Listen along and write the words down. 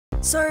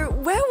So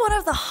we're one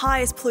of the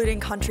highest polluting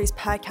countries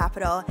per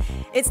capita.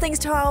 It's thanks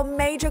to our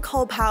major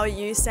coal power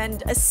use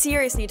and a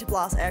serious need to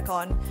blast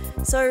aircon.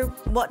 So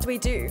what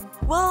do?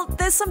 Well,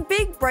 there's some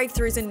big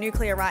breakthroughs in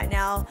nuclear right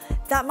now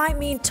that might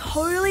mean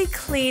totally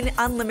clean,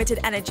 unlimited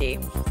energy.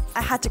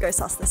 I had to go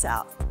suss this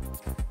out.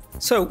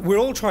 So we're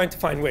all trying to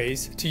find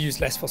ways to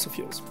use less fossil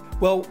fuels.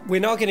 Well,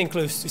 we're now getting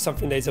close to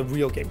something that is a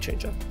real game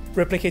changer,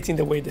 replicating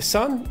the way the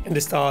sun and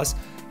the stars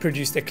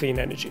produce their clean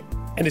energy.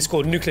 And it's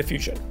called nuclear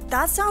fusion.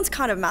 That sounds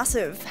kind of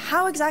massive.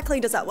 How exactly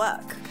does that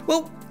work?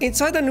 Well,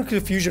 inside a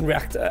nuclear fusion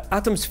reactor,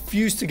 atoms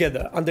fuse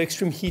together under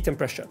extreme heat and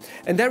pressure,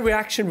 and that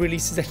reaction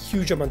releases a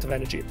huge amount of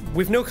energy,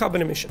 with no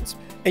carbon emissions.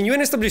 And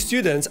UNSW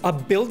students are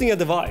building a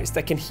device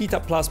that can heat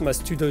up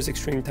plasmas to those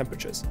extreme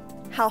temperatures.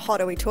 How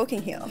hot are we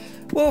talking here?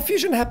 Well,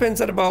 fusion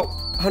happens at about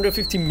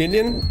 150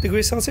 million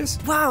degrees Celsius.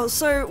 Wow,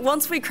 so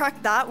once we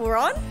crack that, we're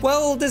on?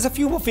 Well, there's a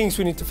few more things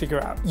we need to figure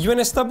out.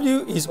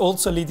 UNSW is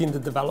also leading the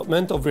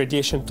development of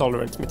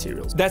radiation-tolerant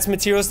materials. That's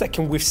materials that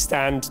can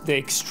withstand the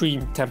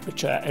extreme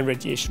temperature and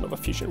radiation of a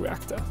fusion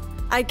reactor.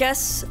 I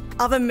guess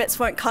oven mitts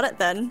won't cut it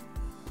then.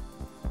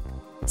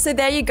 So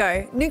there you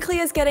go,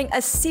 nuclear's getting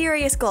a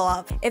serious glow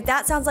up. If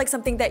that sounds like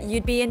something that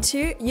you'd be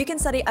into, you can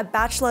study a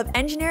Bachelor of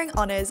Engineering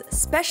Honours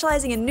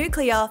specialising in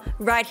nuclear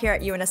right here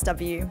at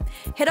UNSW.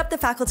 Hit up the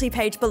faculty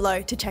page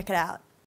below to check it out.